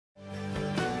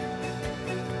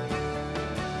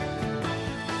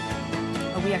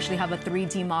we actually have a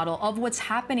 3D model of what's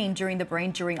happening during the brain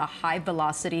during a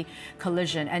high-velocity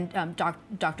collision. And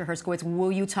Dr. Herskowitz,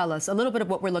 will you tell us a little bit of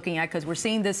what we're looking at? Because we're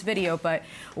seeing this video, but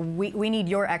we need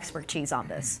your expertise on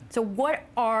this. So what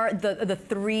are the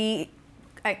three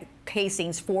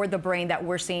casings for the brain that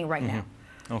we're seeing right now?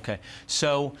 Okay,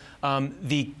 so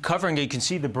the covering, you can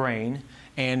see the brain,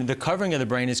 and the covering of the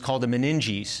brain is called the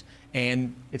meninges,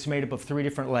 and it's made up of three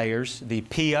different layers: the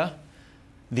pia,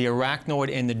 the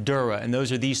arachnoid, and the dura, and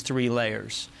those are these three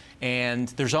layers. And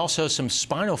there's also some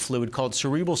spinal fluid called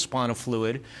cerebral spinal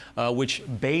fluid, which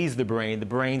bathes the brain. The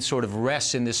brain sort of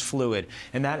rests in this fluid,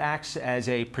 and that acts as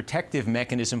a protective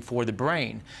mechanism for the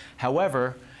brain.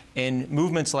 However, in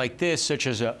movements like this, such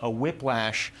as a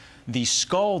whiplash, the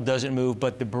skull doesn't move,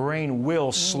 but the brain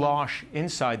will slosh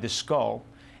inside the skull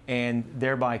and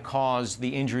thereby cause the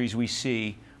injuries we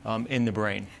see in the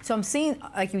brain. So I'm seeing,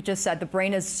 like you just said, the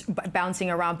brain is bouncing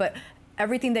around, but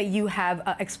everything that you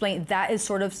have explained, that is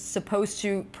sort of supposed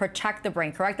to protect the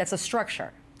brain, correct? That's a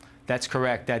structure. That's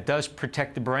correct. That does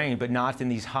protect the brain, but not in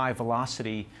these high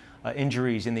velocity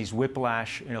injuries, in these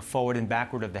whiplash, forward and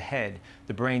backward of the head.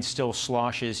 The brain still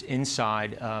sloshes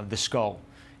inside the skull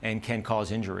and can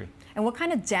cause injury. And what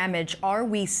kind of damage are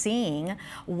we seeing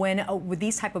when with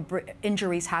these type of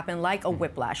injuries happen, like a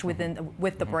whiplash with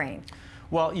the brain?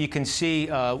 Well, you can see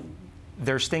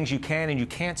there's things you can and you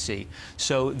can't see.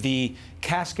 So the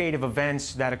cascade of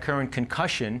events that occur in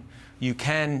concussion, you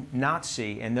can not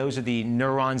see, and those are the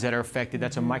neurons that are affected.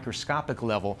 That's a microscopic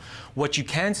level. What you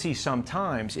can see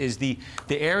sometimes is the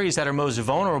areas that are most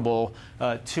vulnerable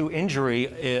to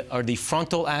injury are the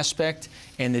frontal aspect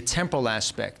and the temporal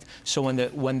aspect. So when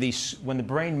the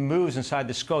brain moves inside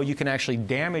the skull, you can actually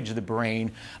damage the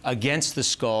brain against the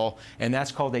skull, and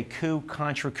that's called a coup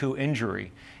contra coup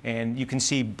injury. And you can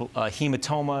see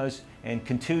hematomas and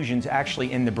contusions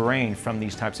actually in the brain from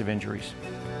these types of injuries.